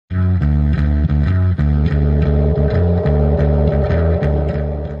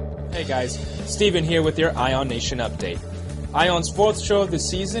guys. Steven here with your ionNation update. Ion's fourth show of the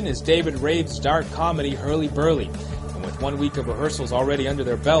season is David Rave's dark comedy Hurly Burly. And with 1 week of rehearsals already under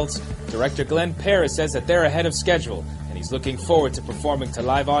their belts, director Glenn Paris says that they're ahead of schedule, and he's looking forward to performing to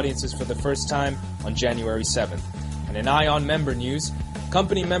live audiences for the first time on January 7th. And in Ion member news,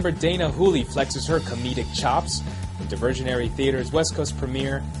 company member Dana Hooley flexes her comedic chops in Diversionary Theater's West Coast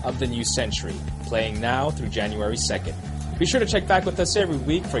premiere of The New Century, playing now through January 2nd. Be sure to check back with us every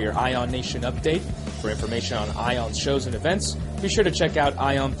week for your ionNation update. For information on Ion's shows and events, be sure to check out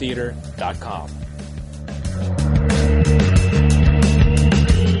iontheater.com.